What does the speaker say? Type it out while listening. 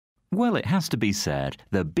Well, it has to be said,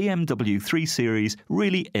 the BMW 3 Series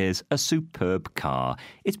really is a superb car.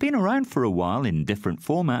 It's been around for a while in different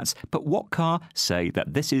formats, but What Car say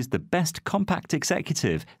that this is the best compact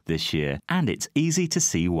executive this year, and it's easy to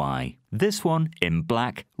see why. This one, in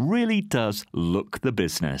black, really does look the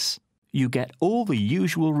business. You get all the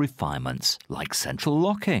usual refinements, like central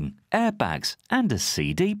locking, airbags, and a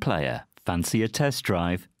CD player. Fancy a test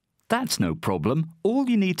drive? That's no problem. All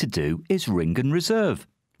you need to do is ring and reserve.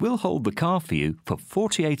 We'll hold the car for you for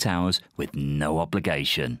 48 hours with no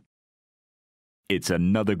obligation. It's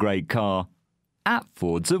another great car at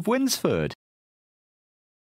Fords of Winsford.